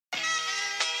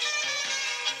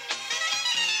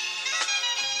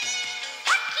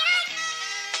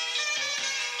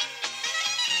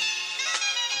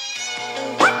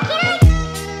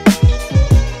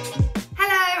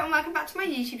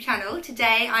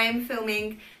today I am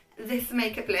filming this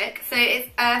makeup look. So it's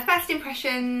first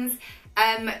impressions,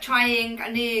 trying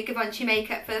a new Givenchy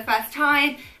makeup for the first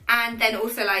time, and then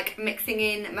also like mixing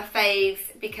in my faves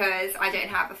because I don't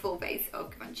have a full base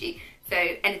of Givenchy. So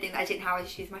anything that I didn't have, I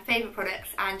just use my favourite products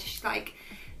and just like,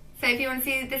 so if you want to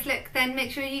see this look, then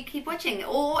make sure you keep watching.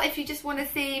 Or if you just want to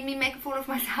see me make a fool of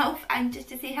myself and just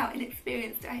to see how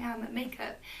inexperienced I am at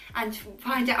makeup and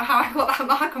find out how I got that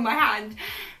mark on my hand,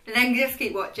 then just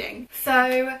keep watching.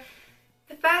 So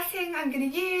the first thing I'm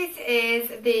going to use is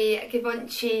the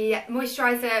Givenchy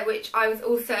moisturiser, which I was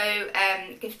also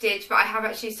gifted, but I have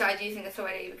actually started using this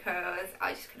already because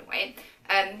I just couldn't wait.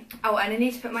 Oh, and I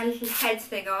need to put my little head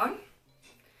thing on.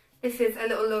 This is a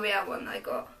little L'Oreal one that I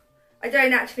got. I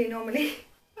don't actually normally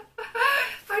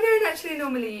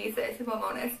use this, if I'm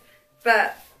honest,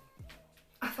 but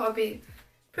I thought I'd be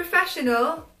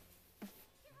professional.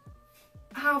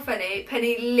 How funny,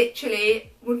 Penny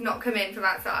literally would not come in from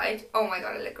outside. Oh my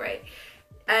god, I look great.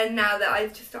 And now that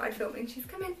I've just started filming, she's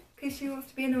coming because she wants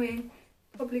to be annoying.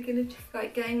 Probably gonna just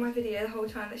like get in my video the whole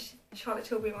time that Charlotte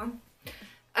Tilbury one.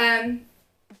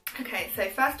 Okay, so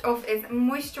first off is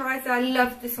moisturiser. I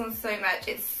love this one so much.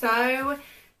 It's so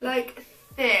like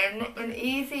thin and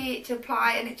easy to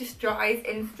apply, and it just dries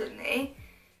instantly.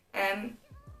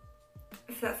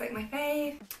 So that's like my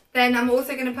fave. Then I'm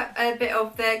also going to put a bit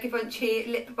of the Givenchy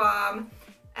lip balm.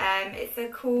 It's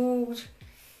called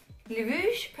Le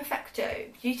Rouge Perfecto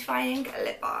Beautifying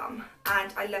Lip Balm,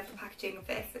 and I love the packaging of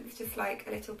this. It's just like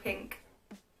a little pink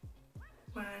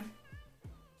one.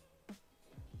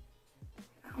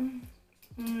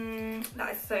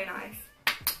 That is so nice.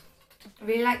 I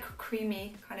really like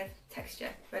creamy kind of texture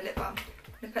for a lip balm.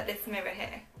 I'm going to put this mirror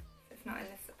here, so it's not in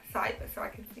this side, but so I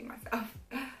can see myself.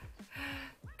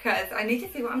 Because I need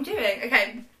to see what I'm doing.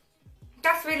 Okay,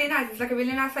 that's really nice. It's like a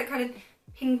really nice like kind of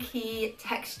pinky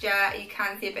texture. You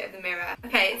can see a bit of the mirror.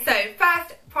 Okay, so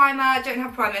first primer. I don't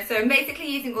have primer, so I'm basically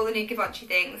using all the new Givenchy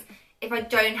things. If I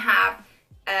don't have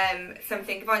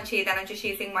something Givenchy, then I'm just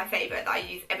using my favourite that I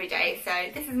use every day. So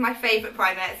this is my favourite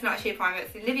primer. It's not actually a primer,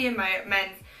 it's the Olivia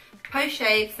Men's Post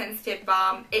Shave Sensitive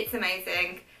Balm. It's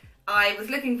amazing. I was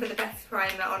looking for the best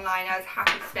primer online. I was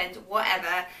happy to spend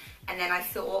whatever, and then I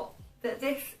saw that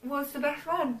this was the best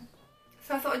one.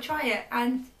 So I thought I'd try it,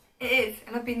 and it is.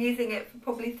 And I've been using it for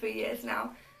probably 3 years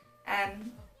now.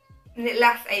 And it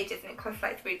lasts ages, and it costs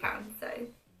like £3, so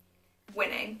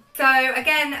winning. So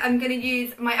again, I'm going to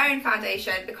use my own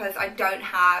foundation because I don't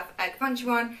have a Givenchy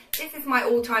one. This is my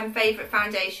all-time favourite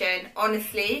foundation.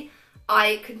 Honestly,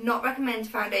 I could not recommend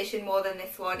foundation more than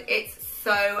this one. It's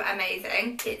so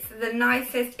amazing. It's the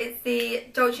nicest. It's the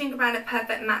Dolce & Gabbana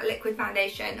Perfect Matte Liquid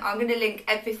Foundation. I'm going to link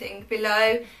everything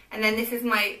below. And then this is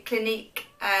my Clinique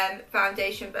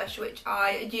foundation brush, which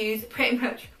I use pretty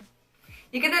much.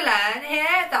 You're going to learn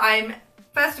here that I'm,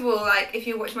 first of all, like, if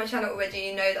you watch my channel already,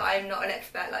 you know that I'm not an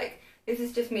expert. Like, this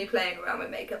is just me playing around with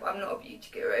makeup. I'm not a beauty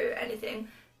guru or anything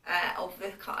of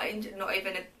the kind. Not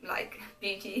even a, like,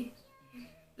 beauty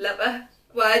lover.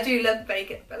 Well, I do love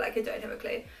makeup, but, like, I don't have a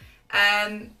clue.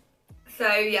 So,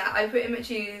 yeah, I pretty much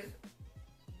use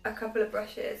a couple of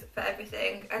brushes for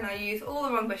everything, and I use all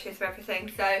the wrong brushes for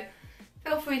everything. So,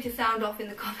 feel free to sound off in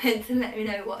the comments and let me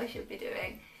know what I should be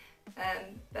doing.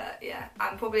 But yeah, I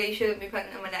probably shouldn't be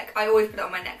putting it on my neck. I always put it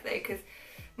on my neck though, because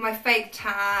my fake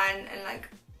tan, and like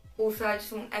also I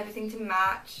just want everything to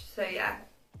match. So yeah.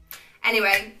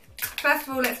 Anyway, first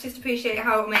of all, let's just appreciate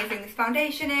how amazing this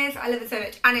foundation is. I love it so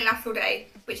much, and it lasts all day,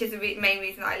 which is the main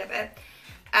reason I love it.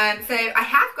 So I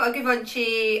have got a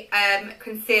Givenchy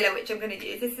concealer, which I'm going to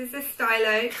use. This is the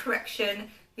Stylo Correction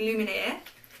Luminaire,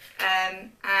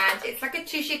 and it's like a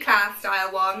Touche Eclat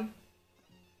style one.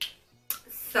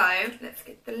 So let's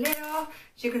get the lid off.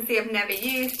 As you can see, I've never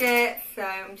used it, so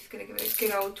I'm just going to give it a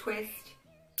good old twist.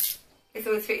 This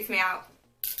always freaks me out.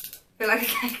 I feel like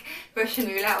it's like Russian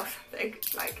roulette or something.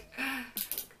 Like,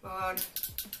 come on.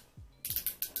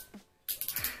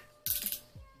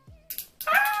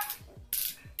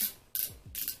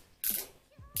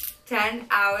 10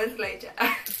 hours later.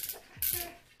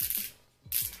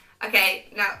 Okay,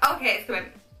 now, okay, it's coming.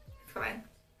 It's coming.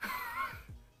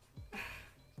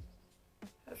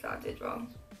 That sounded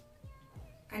wrong.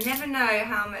 I never know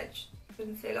how much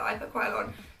concealer I put quite a lot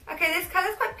on. Okay, this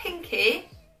colour's quite pinky,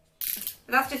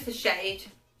 but that's just a shade.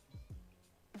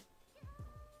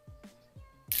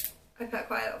 I put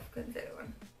quite a lot of concealer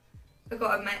on. I've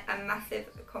got a massive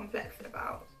complex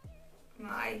about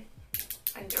my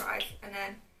under eyes, and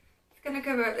then it's going to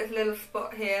cover up this little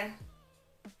spot here.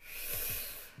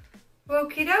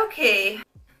 Okie dokie.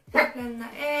 Blend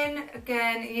that in.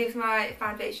 Again, use my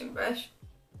foundation brush.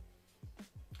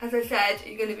 As I said,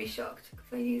 you're going to be shocked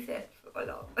because I use it for a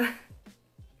lot.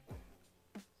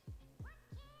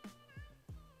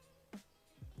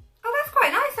 Oh, that's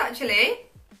quite nice actually.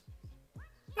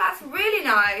 That's really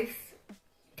nice.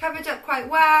 Covered up quite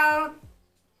well.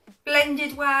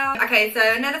 Blended well. Okay, so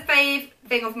another fave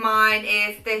thing of mine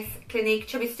is this Clinique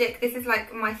Chubby Stick. This is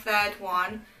like my third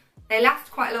one. They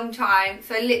last quite a long time,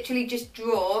 so I literally just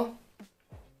draw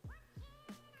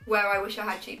where I wish I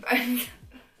had cheekbones.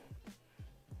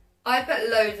 I put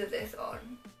loads of this on,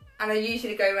 and I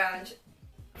usually go around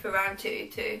for round 2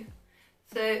 too.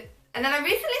 So, and then I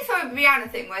recently saw a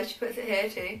Rihanna thing where she puts it here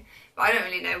too, but I don't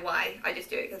really know why. I just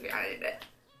do it because Rihanna did it.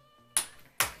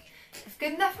 It's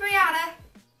good enough for Rihanna.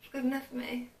 It's good enough for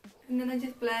me. And then I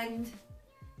just blend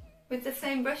with the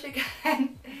same brush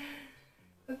again.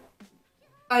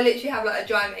 I literally have like a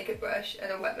dry makeup brush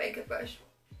and a wet makeup brush.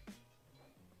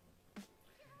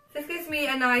 This gives me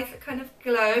a nice kind of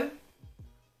glow.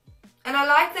 And I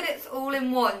like that it's all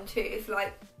in one too. It's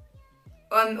like,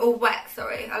 or wet,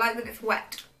 sorry. I like that it's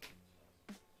wet.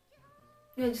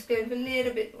 I'm just going for a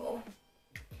little bit more.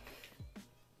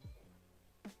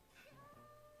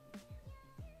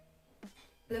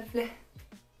 Lovely.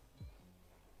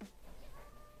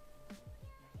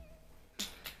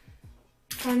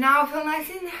 So now I feel nice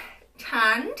and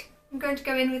tanned. I'm going to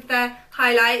go in with the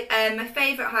highlight, my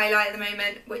favourite highlight at the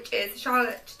moment, which is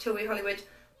Charlotte Tilbury Hollywood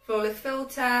Flawless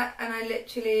Filter, and I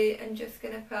literally am just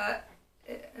going to put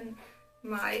it in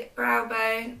my brow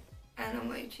bone and on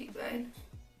my cheekbone.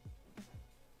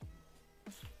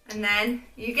 And then,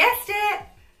 you guessed it,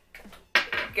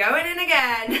 going in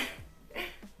again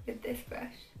with this brush.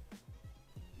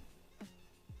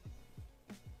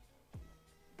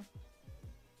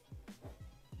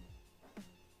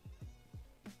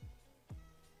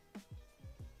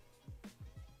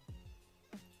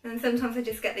 And sometimes I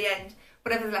just get the end,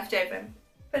 whatever's left over,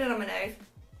 put it on my nose.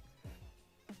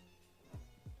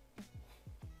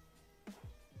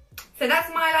 So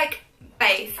that's my like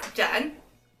base done.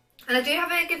 And I do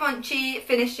have a Givenchy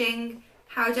finishing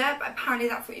powder, but apparently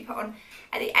that's what you put on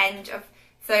at the end of,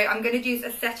 so I'm going to use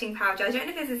a setting powder. I don't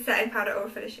know if it's a setting powder or a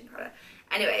finishing powder.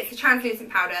 Anyway, it's a translucent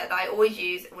powder that I always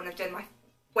use when I've done my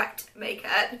wet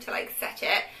makeup to like set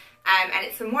it. And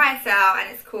it's from YSL and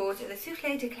it's called the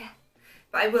Soufflé d'Eclair.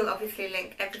 But I will obviously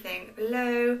link everything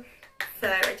below. So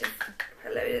I just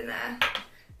put a load in there.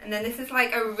 And then this is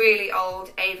like a really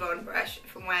old Avon brush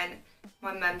from when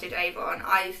my mum did Avon.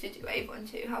 I used to do Avon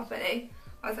too, how funny.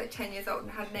 I was like 10 years old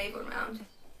and had an Avon round.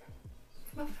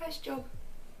 It's my first job.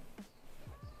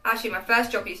 Actually, my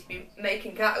first job used to be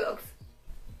making catalogues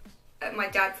at my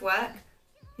dad's work. I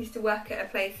used to work at a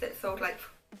place that sold like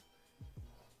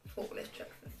forklift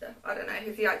trucks and stuff. I don't know, he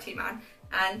was the IT man.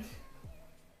 And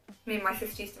me and my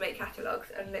sister used to make catalogues,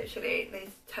 and literally they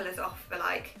used to tell us off for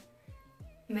like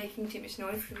making too much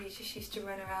noise because we just used to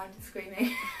run around and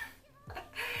screaming.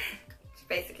 Just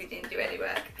basically didn't do any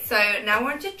work. So now I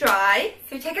want to dry.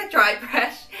 So we take a dry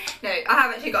brush. No, I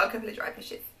have actually got a couple of dry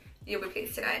brushes. You'll be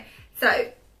pleased to know.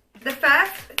 So the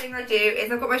first thing I do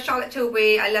is I've got my Charlotte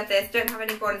Tilbury. I love this. Don't have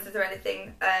any bronzers or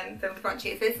anything from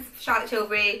Givenchy. So this is Charlotte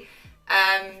Tilbury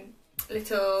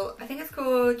little, I think it's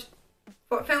called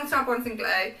Film Star Bronze and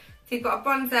Glow. So you've got a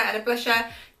bronzer and a blusher.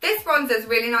 This bronzer is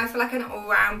really nice for like an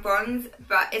all-round bronze,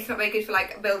 but it's not very good for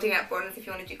like building up bronze if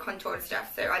you want to do contour and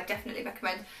stuff, so I definitely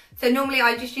recommend. So normally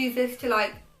I just use this to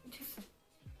like, just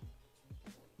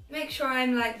make sure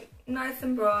I'm like nice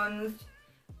and bronzed.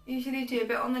 Usually do a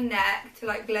bit on the neck to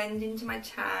like blend into my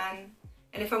tan.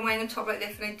 And if I'm wearing a top like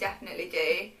this, and I definitely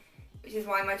do, which is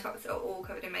why my tops are all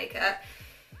covered in makeup.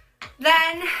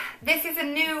 Then, this is a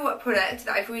new product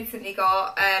that I've recently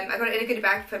got. I got it in a goodie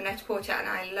bag from Net-a-Porter and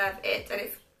I love it. And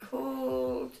it's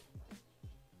called,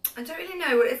 I don't really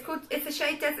know what it's called. It's the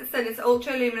shade Desert Sun. It's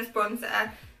Ultra Luminous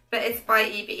Bronzer, but it's by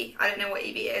EB. I don't know what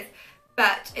EB is,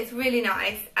 but it's really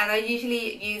nice. And I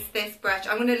usually use this brush.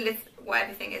 I'm going to list what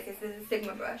everything is. This is a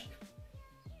Sigma brush.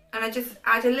 And I just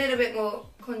add a little bit more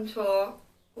contour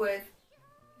with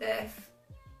this.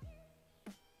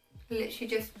 Literally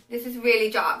just, this is really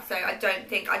dark, so I don't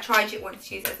think, I tried it once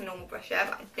to use it as a normal brush,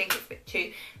 but I think it's a bit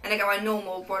too, and I go my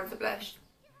normal bronzer blush,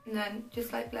 and then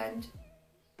just like blend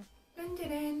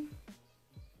it in.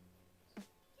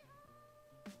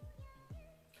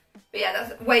 But yeah,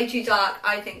 that's way too dark,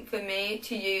 I think, for me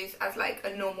to use as like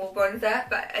a normal bronzer,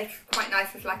 but it's quite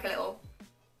nice as like a little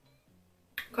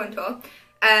contour.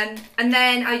 And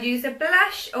then I use a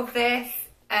blush of this,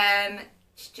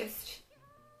 just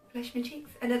blush my cheeks.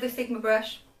 Another Sigma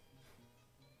brush.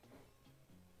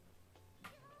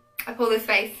 I pull this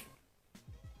face.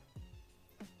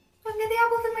 Look at the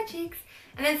apples in my cheeks.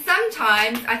 And then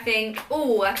sometimes I think,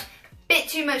 oh, a bit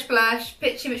too much blush,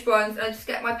 bit too much bronze, and I just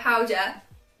get my powder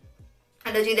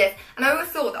and I do this. And I always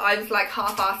thought that I was like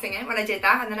half-assing it when I did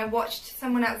that, and then I watched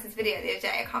someone else's video the other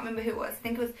day, I can't remember who it was, I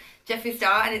think it was Jeffree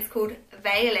Star, and it's called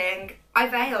veiling. I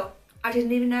veil. I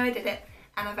didn't even know I did it,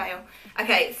 and I veil.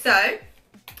 Okay, so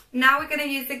now we're going to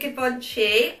use the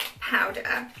Givenchy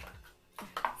powder.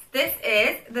 This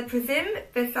is the Prism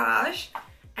Visage,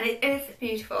 and it is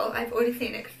beautiful. I've already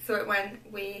seen it because I saw it when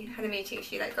we had a meeting.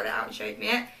 She like got it out and showed me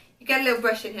it. You get a little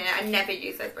brush in here. I never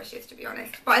use those brushes, to be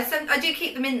honest, but I do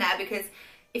keep them in there because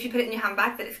if you put it in your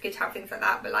handbag, then it's good to have things like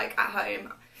that. But like at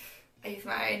home, I use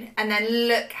my own. And then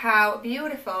look how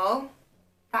beautiful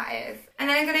that is. And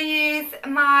then I'm going to use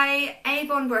my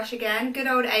Avon brush again, good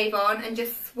old Avon, and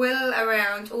just swirl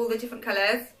around all the different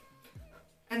colours,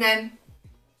 and then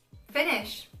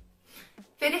finish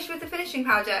with the finishing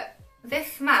powder.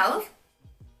 This smells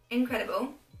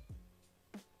incredible.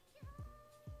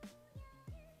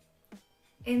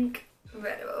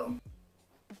 Incredible.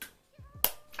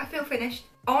 I feel finished.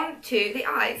 On to the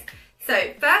eyes.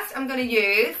 So first I'm going to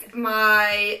use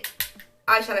my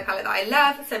eyeshadow palette that I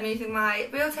love. So I'm using my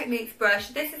Real Techniques brush.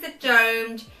 This is a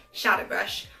domed shadow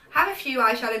brush. I have a few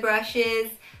eyeshadow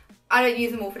brushes. I don't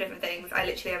use them all for different things. I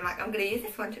literally am like, I'm going to use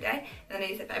this one today, and then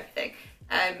I use it for everything.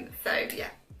 So yeah.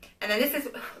 And then this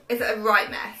is a right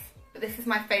mess. But this is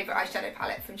my favourite eyeshadow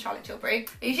palette from Charlotte Tilbury.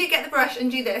 I usually get the brush and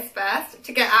do this first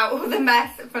to get out all the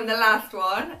mess from the last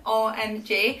one,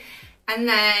 OMG. And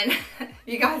then,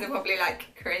 you guys are probably like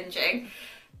cringing,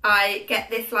 I get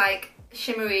this like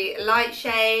shimmery light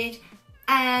shade,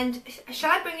 and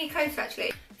shall I bring you close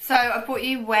actually? So I brought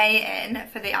you way in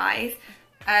for the eyes.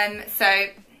 So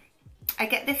I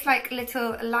get this like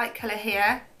little light colour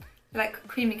here, like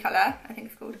creamy colour, I think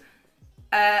it's called.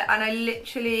 And I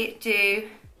literally do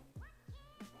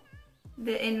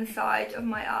the inside of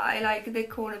my eye, like the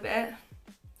corner bit.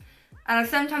 And I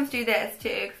sometimes do this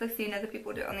too, because I've seen other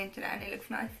people do it on the internet and it looks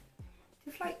nice.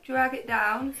 Just like drag it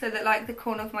down so that like the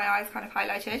corner of my eye is kind of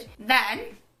highlighted. Then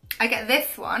I get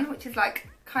this one, which is like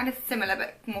kind of similar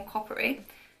but more coppery.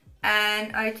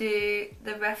 And I do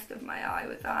the rest of my eye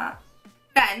with that.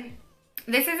 Then,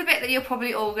 this is a bit that you're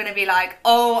probably all going to be like,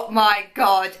 oh my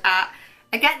god, I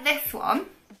get this one.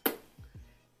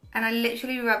 And I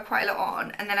literally rub quite a lot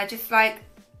on, and then I just like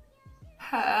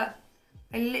I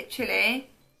literally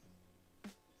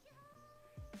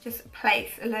just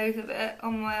place loads of it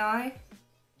on my eye.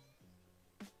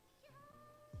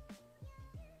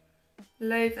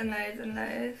 Loads and loads and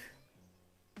loads.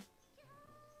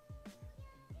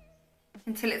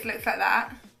 Until it looks like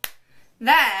that.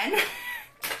 Then,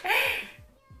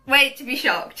 wait to be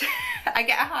shocked. I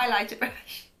get a highlighter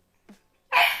brush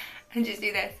and just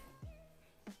do this.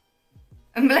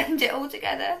 And blend it all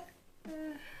together.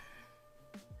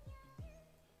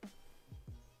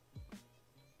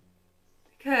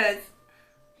 Because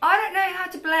I don't know how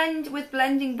to blend with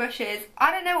blending brushes.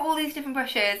 I don't know all these different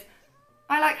brushes.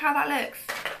 I like how that looks.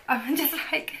 I'm just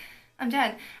like, I'm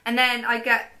done. And then I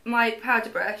get my powder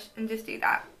brush and just do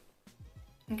that.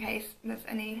 In case there's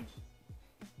any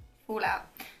fallout.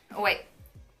 Oh wait,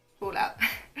 fallout.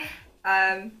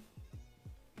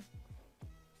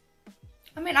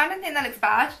 I mean, I don't think that looks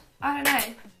bad. I don't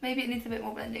know. Maybe it needs a bit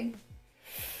more blending.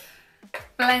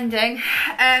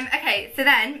 Okay, so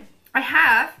then I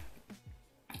have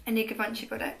a new Givenchy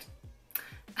product.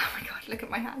 Oh my god, look at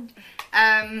my hand.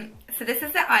 So this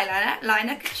is the eyeliner,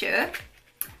 Liner Couture.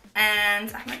 And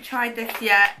I haven't tried this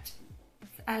yet.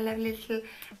 It's a lovely little,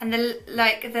 and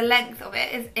the length of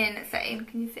it is insane.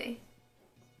 Can you see?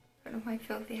 In front of my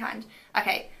filthy hand.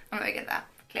 Okay, I'm not gonna get that,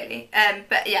 clearly.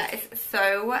 But yeah, it's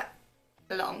so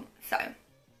long. So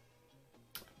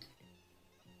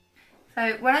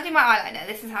when I do my eyeliner,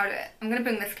 this is how I do it. I'm going to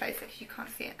bring this closer because you can't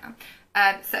see it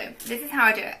now. So this is how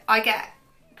I do it. I get,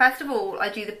 first of all, I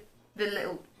do the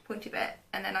little pointy bit,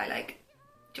 and then I like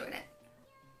join it.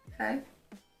 So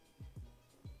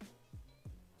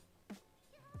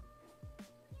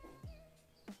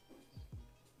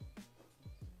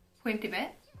pointy bit.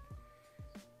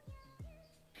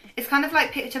 It's kind of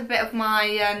like picked up a bit of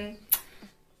my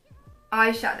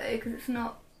eyeshadow because it's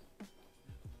not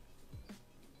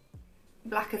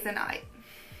black as the night.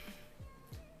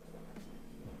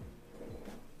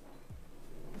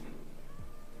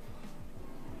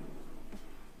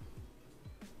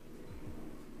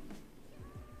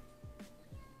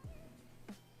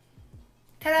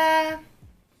 Ta-da!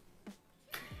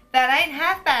 That ain't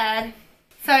half bad.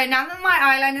 So now that my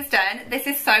eyeliner's done, this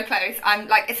is so close. I'm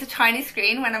like, it's a tiny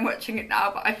screen when I'm watching it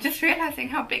now, but I'm just realising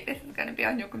how big this is going to be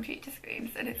on your computer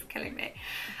screens, and it's killing me.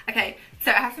 Okay,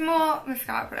 so I have some more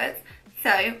mascara products.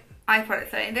 So I thought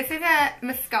it. So this is a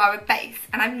mascara base,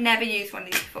 and I've never used one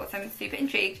of these before, so I'm super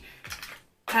intrigued.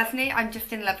 Personally, I'm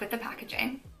just in love with the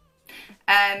packaging.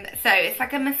 So it's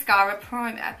like a mascara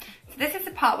primer. So this is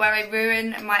the part where I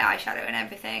ruin my eyeshadow and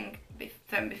everything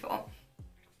from before.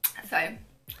 So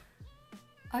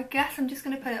I guess I'm just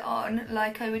going to put it on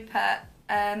like I would put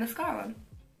mascara on.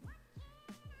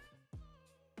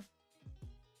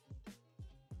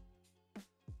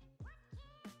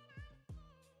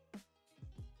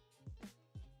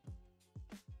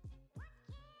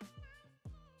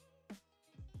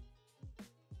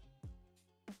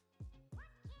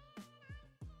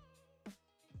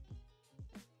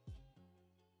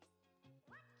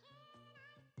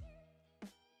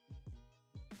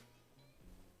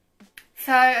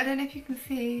 So I don't know if you can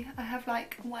see, I have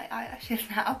like white eyelashes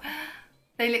now.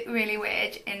 They look really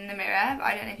weird in the mirror, but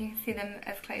I don't know if you can see them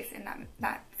as close in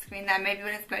that screen there. Maybe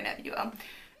when it's blown up you will.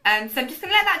 So I'm just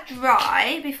going to let that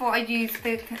dry before I use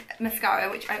the mascara,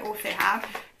 which I also have.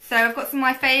 So I've got some of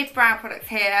my fave brow products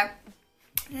here.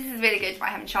 This is really good, but I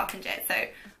haven't sharpened it. So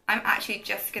I'm actually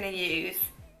just going to use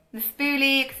the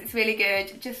spoolie because it's really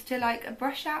good, just to like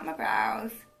brush out my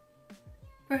brows.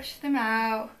 Brush them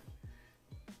out.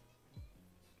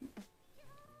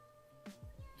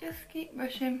 Just keep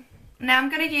brushing. Now I'm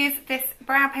going to use this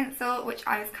brow pencil, which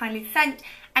I was kindly sent,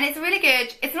 and it's really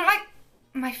good. It's not like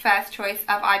my first choice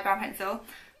of eyebrow pencil,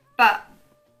 but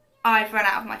I've run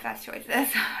out of my first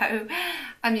choices, so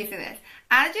I'm using this.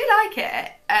 And I do like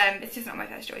it. It's just not my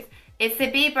first choice. It's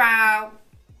the B Brow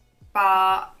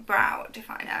Bar Brow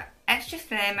Definer Extra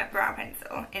Slim Brow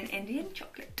Pencil in Indian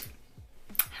Chocolate.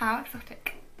 How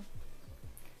exotic.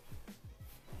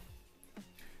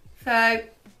 So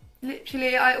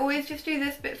literally, I always just do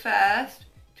this bit first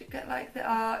to get like the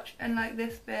arch, and like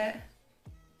this bit,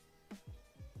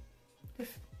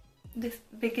 this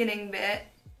beginning bit,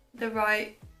 the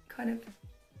right kind of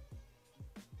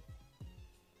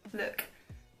look.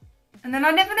 And then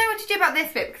I never know what to do about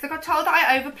this bit because I got told that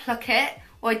I over pluck it,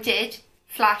 or I did,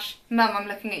 / mum, I'm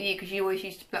looking at you because you always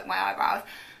used to pluck my eyebrows.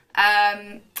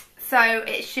 So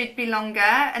it should be longer,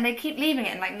 and they keep leaving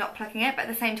it and like not plucking it, but at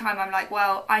the same time I'm like,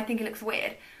 well, I think it looks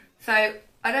weird. So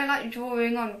I don't like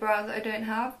drawing on brows that I don't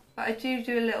have, but I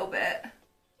do a little bit.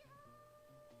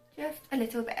 Just a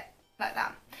little bit, like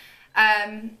that.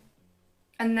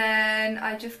 And then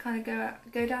I just kind of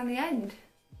go down the end.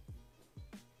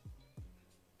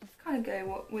 Just kind of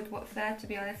go with what's there, to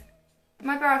be honest.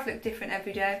 My brows look different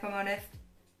every day, if I'm honest.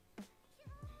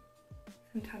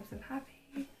 Sometimes I'm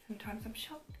happy, sometimes I'm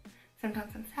shocked,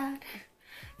 sometimes I'm sad.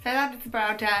 So that is the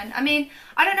brow done. I mean,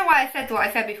 I don't know why I said what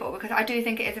I said before, because I do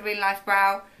think it is a really nice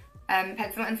brow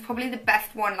pencil, and it's probably the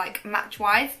best one, like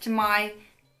match-wise, to my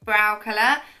brow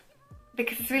colour,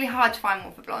 because it's really hard to find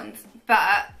one for blondes.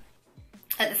 But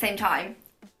at the same time,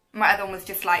 my other one was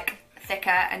just like thicker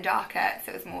and darker,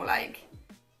 so it was more like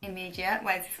immediate,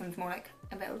 whereas this one's more like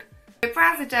a build. So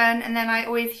brows are done, and then I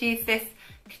always use this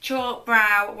Couture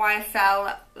Brow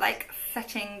YSL like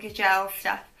setting gel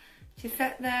stuff to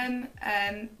set them.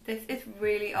 This is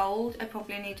really old. I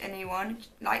probably need a new one.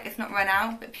 Like, it's not run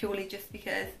out, but purely just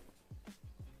because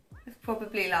it's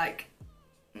probably like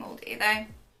mouldy, though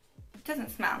it doesn't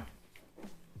smell.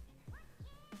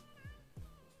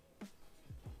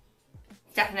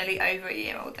 It's definitely over a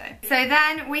year old though. So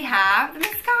then we have the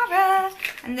mascara,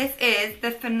 and this is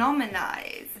the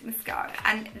Phenomenize mascara,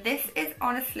 and this is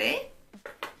honestly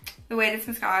the weirdest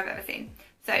mascara I've ever seen.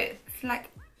 So it's like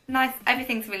nice,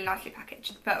 everything's really nicely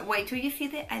packaged, but wait till you see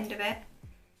the end of it.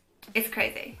 It's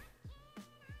crazy.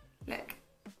 Look,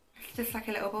 it's just like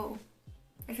a little ball.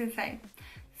 It's insane.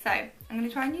 So I'm going to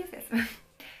try and use this.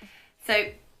 So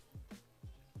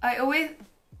I always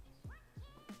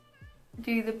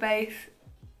do the base.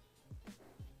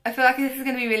 I feel like this is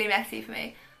going to be really messy for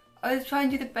me. I always try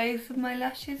and do the base of my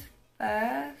lashes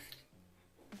first.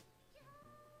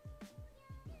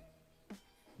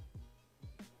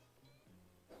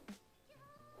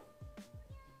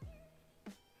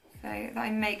 So that I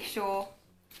make sure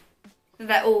that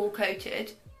they're all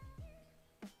coated.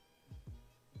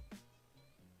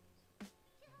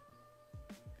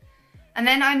 And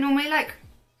then I normally like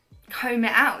comb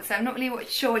it out, so I'm not really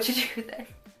sure what to do with this.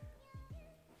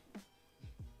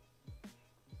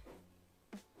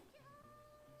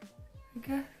 I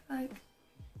guess like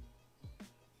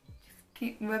just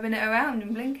keep rubbing it around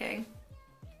and blinking.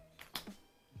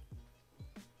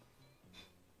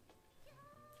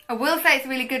 I will say it's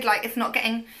really good, like it's not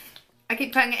getting, I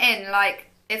keep putting it in, like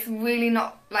it's really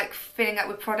not like filling up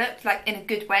with product, like in a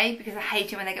good way, because I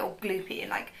hate it when they get all gloopy and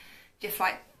like, just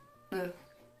like, ugh.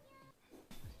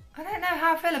 I don't know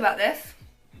how I feel about this.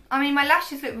 I mean, my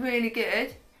lashes look really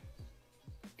good.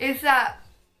 Is that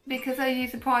because I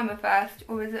use the primer first,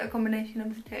 or is it a combination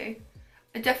of the two?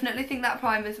 I definitely think that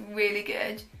primer is really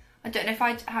good. I don't know if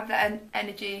I'd have that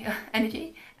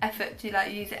effort to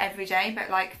like use it every day, but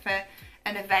like for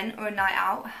an event or a night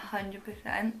out,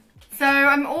 100%. So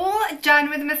I'm all done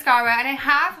with the mascara, and I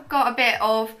have got a bit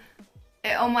of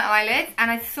it on my eyelids,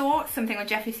 and I saw something on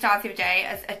Jeffree Star's the other day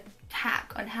as a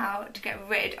hack on how to get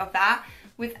rid of that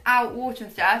without water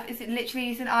and stuff. Is it literally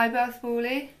use an eyebrow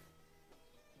spoolie?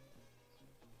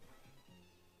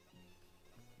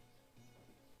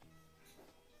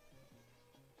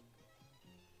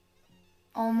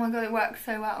 Oh my god, it works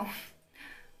so well.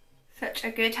 Such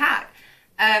a good hack.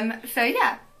 So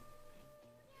yeah.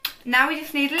 Now we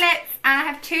just need lips, and I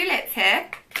have two lips here.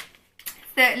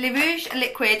 The Le Rouge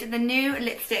Liquid, the new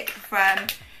lipstick from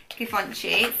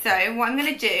Givenchy. So what I'm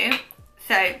going to do,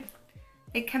 so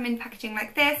they come in packaging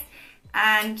like this,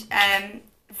 and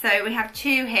so we have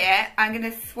two here. I'm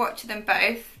going to swatch them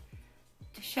both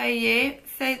to show you.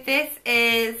 So this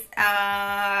is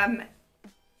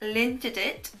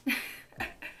Linted.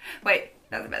 Wait,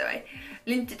 that's a better way.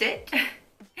 Linted.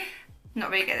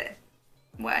 Not very good at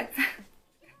words.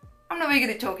 I'm not very good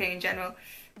at talking in general.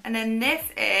 And then this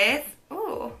is,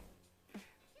 ooh,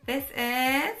 this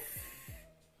is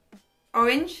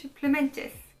Orange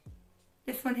Plumetis.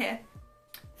 This one here.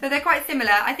 So they're quite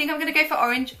similar. I think I'm going to go for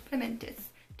Orange Plumetis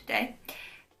today.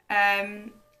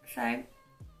 So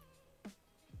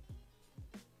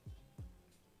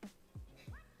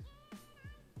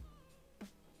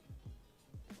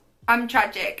I'm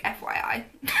tragic, FYI.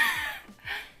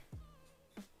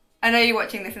 I know you're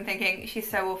watching this and thinking, she's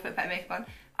so awful at putting makeup on.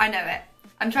 I know it.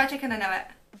 I'm tragic and I know it.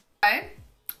 So,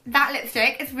 that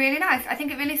lipstick is really nice. I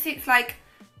think it really suits like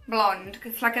blonde,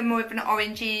 because it's like a more of an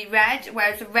orangey red,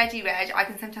 whereas a reddy red, I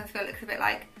can sometimes feel it looks a bit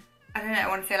like, I don't know, I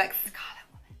want to say like Scarlet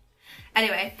Woman.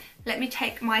 Anyway, let me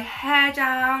take my hair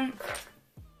down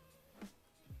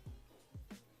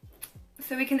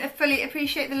so we can fully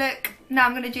appreciate the look. Now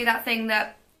I'm going to do that thing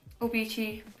that all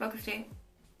beauty bloggers do.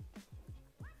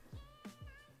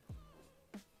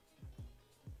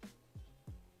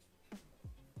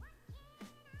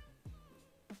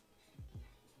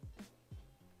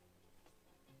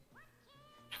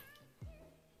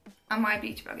 Am I a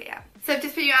beauty blogger? Yeah. So I've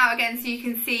just put you out again so you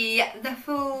can see the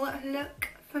full look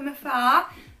from afar.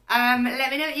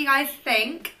 Let me know what you guys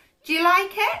think. Do you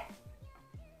like it?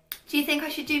 Do you think I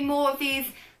should do more of these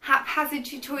haphazard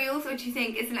tutorials, or do you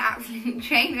think it's an absolute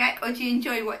train wreck, or do you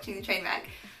enjoy watching the train wreck?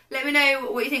 Let me know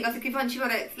what you think of the Givenchy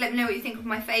products. Let me know what you think of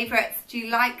my favourites. Do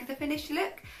you like the finished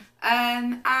look?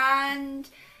 And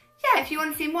yeah, if you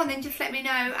want to see more, then just let me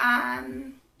know.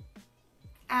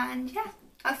 And yeah,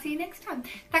 I'll see you next time.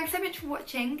 Thanks so much for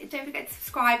watching. Don't forget to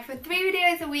subscribe for 3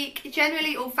 videos a week,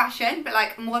 generally all fashion, but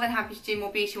like I'm more than happy to do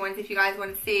more beauty ones if you guys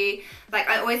want to see. Like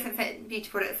I always send beauty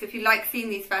products, so if you like seeing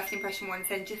these first impression ones,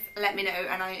 then just let me know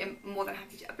and I am more than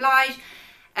happy to oblige.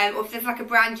 Or if there's like a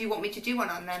brand you want me to do one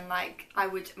on, then like I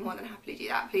would more than happily do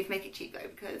that. Please make it cheap though,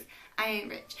 because I ain't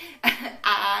rich.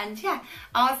 And yeah,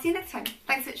 I'll see you next time.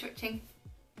 Thanks so much for watching.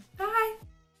 Bye.